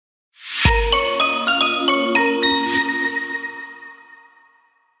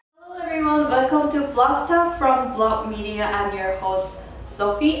Blocktalk from Block Media. I'm your host,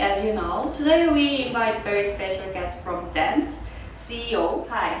 Sophie, as you know. Today we invite very special guest from Dent, CEO.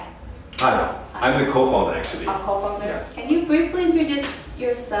 Hi. Hi. I'm the co-founder actually. A co-founder? Yes. Can you briefly introduce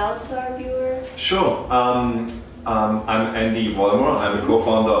yourself to our viewer? Sure. I'm Andy Vollmer. I'm the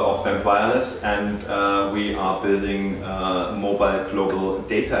co-founder of Dent Wireless, and we are building a mobile global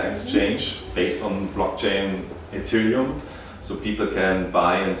data exchange based on blockchain Ethereum. So people can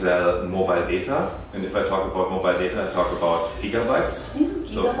buy and sell mobile data, and if I talk about mobile data, I talk about gigabytes. Gigabytes?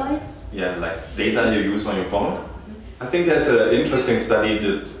 So, yeah, like data you use on your phone. I think there's an interesting study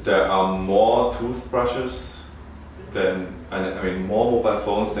that there are more toothbrushes than, I mean, more mobile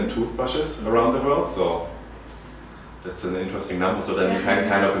phones than toothbrushes around the world. So that's an interesting number. So then you can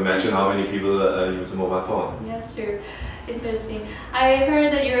kind of imagine how many people use a mobile phone. Yes, true. Interesting. I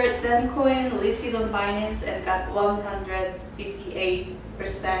heard that your Dent coin listed on Binance and got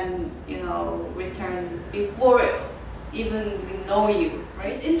 158%, return before even we know you,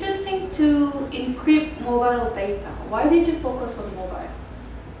 right? It's interesting to encrypt mobile data. Why did you focus on mobile?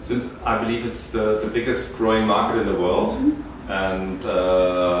 Since I believe it's the biggest growing market in the world, and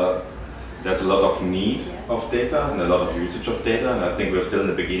there's a lot of need of data and a lot of usage of data, and I think we're still in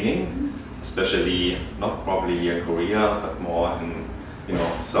the beginning. Especially not probably here in Korea, but more in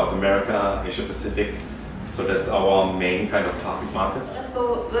South America, Asia Pacific. So that's our main kind of target markets.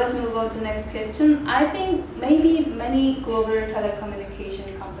 Let's move on to the next question. I think maybe many global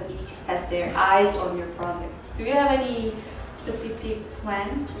telecommunication company has their eyes on your project. Do you have any specific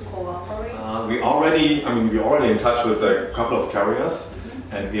plan to cooperate? We're already in touch with a couple of carriers,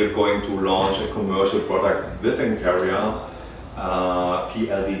 and we are going to launch a commercial product within carrier.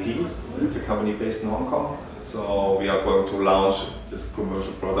 PLDT, it's a company based in Hong Kong. So we are going to launch this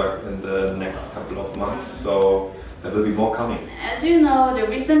commercial product in the next couple of months. So there will be more coming. As you know, the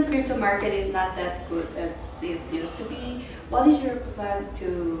recent crypto market is not that good as it used to be. What is your plan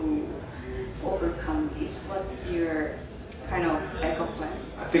to overcome this? What's your kind of backup plan?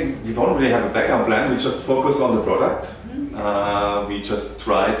 I think we don't really have a backup plan. We just focus on the product. We just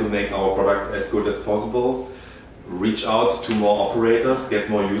try to make our product as good as possible. Reach out to more operators, get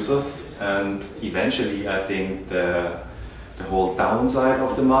more users, and eventually I think the whole downside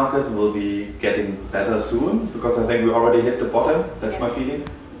of the market will be getting better soon, because I think we already hit the bottom. That's my feeling.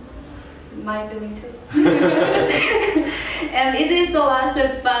 My feeling too. And it is the last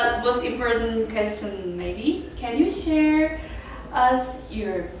but most important question maybe. Can you share us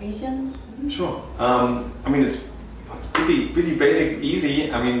your vision? Sure. It's pretty basic, easy.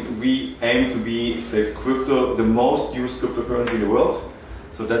 We aim to be the most used cryptocurrency in the world.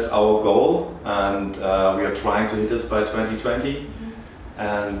 So that's our goal, and we are trying to hit this by 2020.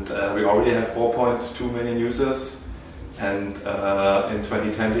 And we already have 4.2 million users. And in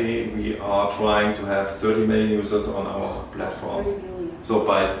 2020, we are trying to have 30 million users on our platform. 30 million. So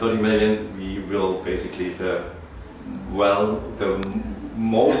by 30 million, we will basically the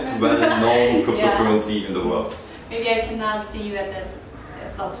most well-known cryptocurrency in the world. Maybe I cannot see you at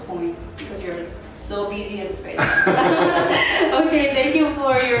such point because you're so busy and famous. Okay, thank you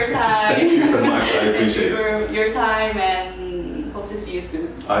for your time. Thank you so much, I appreciate it. For your time, and hope to see you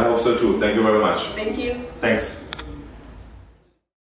soon. I hope so too. Thank you very much. Thank you. Thanks.